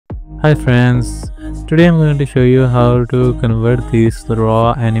Hi friends, today I'm going to show you how to convert this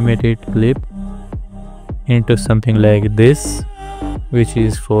raw animated clip into something like this, which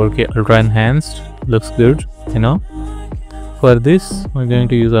is 4K ultra enhanced. Looks good, you know. For this we're going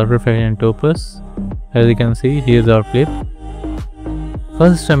to use After Effects and Topaz. As you can see, here's our clip.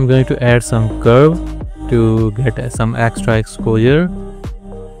 First I'm going to add some curve to get some extra exposure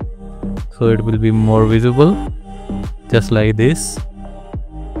so it will be more visible, just like this.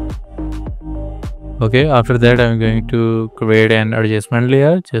 Okay, after that I'm going to create an adjustment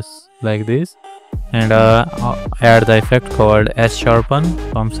layer just like this, and add the effect called S Sharpen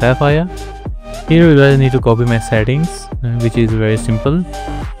from Sapphire. Here you guys need to copy my settings, which is very simple.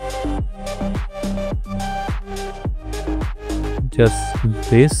 Just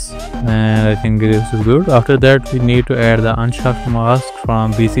this, and I think this is good. After that we need to add the unsharp mask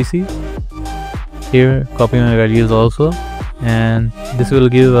from BCC. Here copy my values also, and this will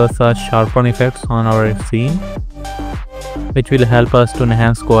give us a sharpen effects on our scene, which will help us to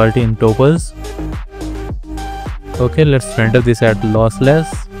enhance quality in Topaz. Okay, let's render this at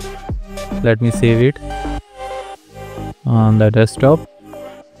lossless. Let me save it on the desktop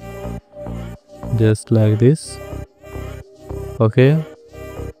just like this. Okay,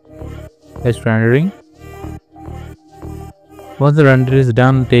 it's rendering. Once the render is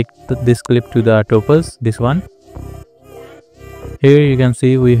done, take this clip to the Topaz, this one. Here you can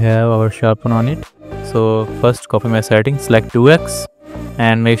see we have our sharpen on it. So first copy my settings, select 2x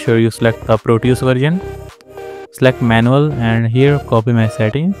and make sure you select the Proteus version. Select manual and here copy my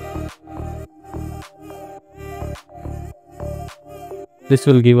settings. This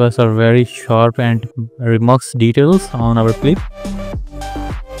will give us a very sharp and remarks details on our clip.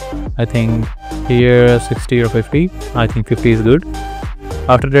 I think here 60 or 50. I think 50 is good.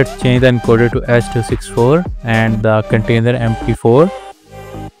 After that, change the encoder to H264 and the container MP4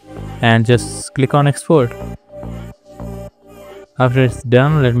 and just click on export. After it's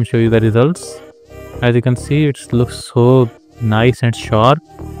done, let me show you the results. As you can see, it looks so nice and sharp,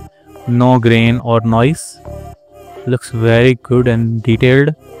 no grain or noise. Looks very good and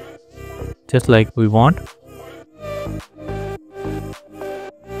detailed, just like we want.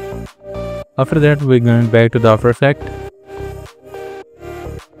 After that, we're going back to the After Effects.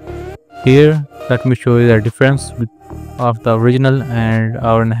 Here, let me show you the difference of the original and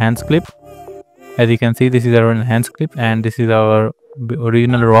our enhanced clip. As you can see, this is our enhanced clip and this is our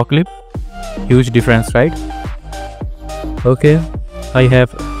original raw clip. Huge difference, right? Okay, I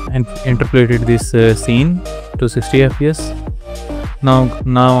have interpolated this scene to 60 fps.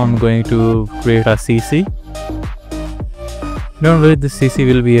 Now I'm going to create a CC. Don't worry, this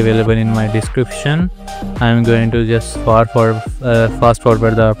CC will be available in my description. I'm going to just fast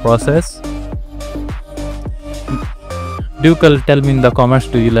forward the process. Do tell me in the comments,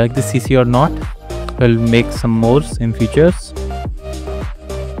 do you like this CC or not? We'll make some more in futures.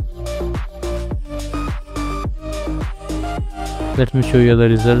 Let me show you the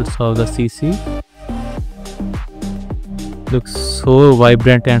results of the CC. Looks so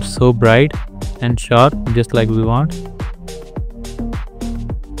vibrant and so bright and sharp, just like we want.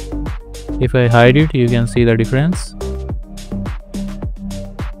 If I hide it, you can see the difference.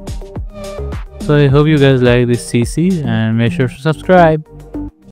 So I hope you guys like this CC and make sure to subscribe.